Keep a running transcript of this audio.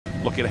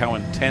look at how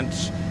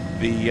intense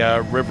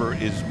the river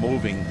is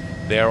moving.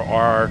 There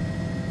are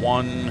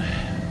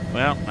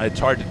well, it's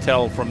hard to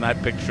tell from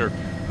that picture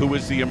who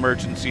was the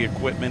emergency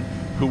equipment,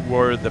 who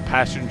were the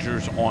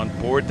passengers on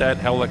board that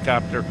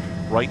helicopter.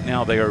 Right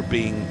now they are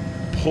being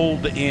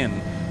pulled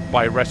in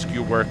by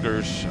rescue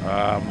workers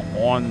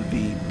on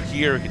the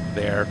pier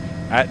there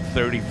at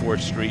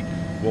 34th Street.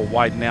 Will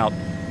widen out.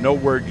 No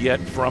word yet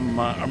from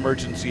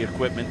emergency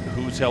equipment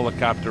whose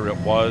helicopter it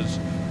was.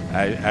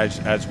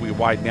 As we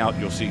widen out,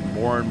 you'll see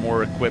more and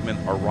more equipment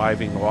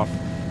arriving off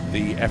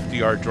the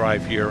FDR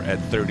Drive here at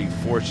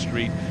 34th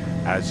Street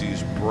as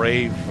these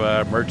brave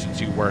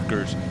emergency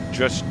workers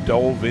just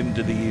dove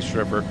into the East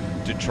River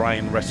to try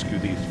and rescue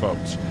these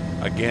folks.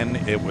 Again,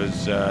 it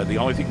was the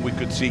only thing we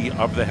could see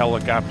of the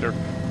helicopter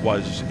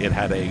was it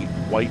had a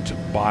white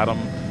bottom.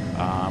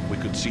 We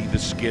could see the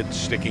skids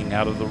sticking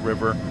out of the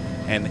river,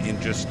 and in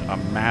just a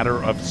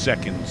matter of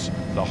seconds,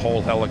 the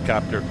whole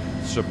helicopter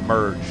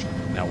submerged.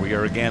 Now we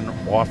are again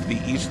off the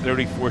East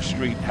 34th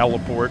Street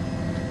heliport.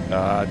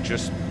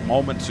 Just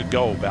moments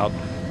ago, about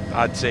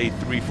I'd say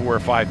 3, 4, or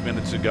 5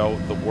 minutes ago,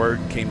 the word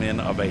came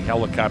in of a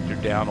helicopter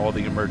down. All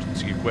the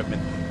emergency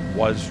equipment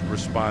was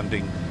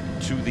responding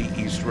to the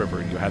East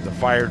River. You had the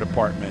fire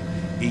department,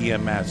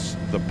 EMS,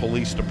 the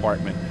police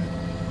department.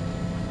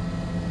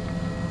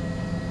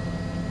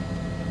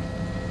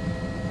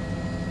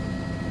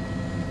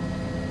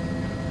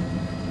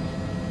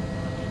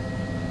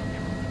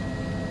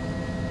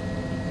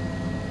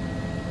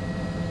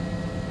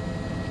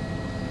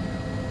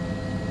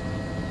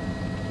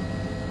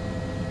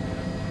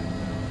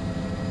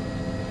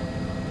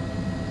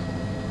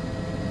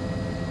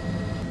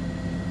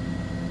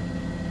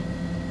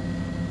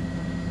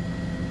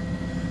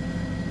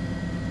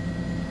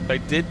 I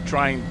did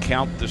try and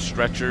count the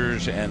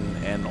stretchers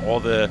and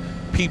all the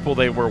people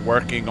they were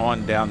working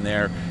on down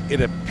there. It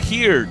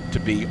appeared to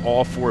be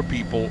all 4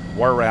 people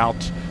were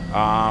out.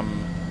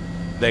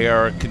 They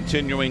are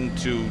continuing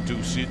to do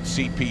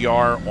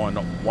CPR on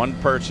one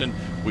person.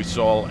 We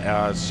saw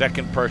a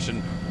second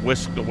person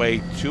whisked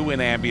away to an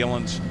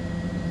ambulance.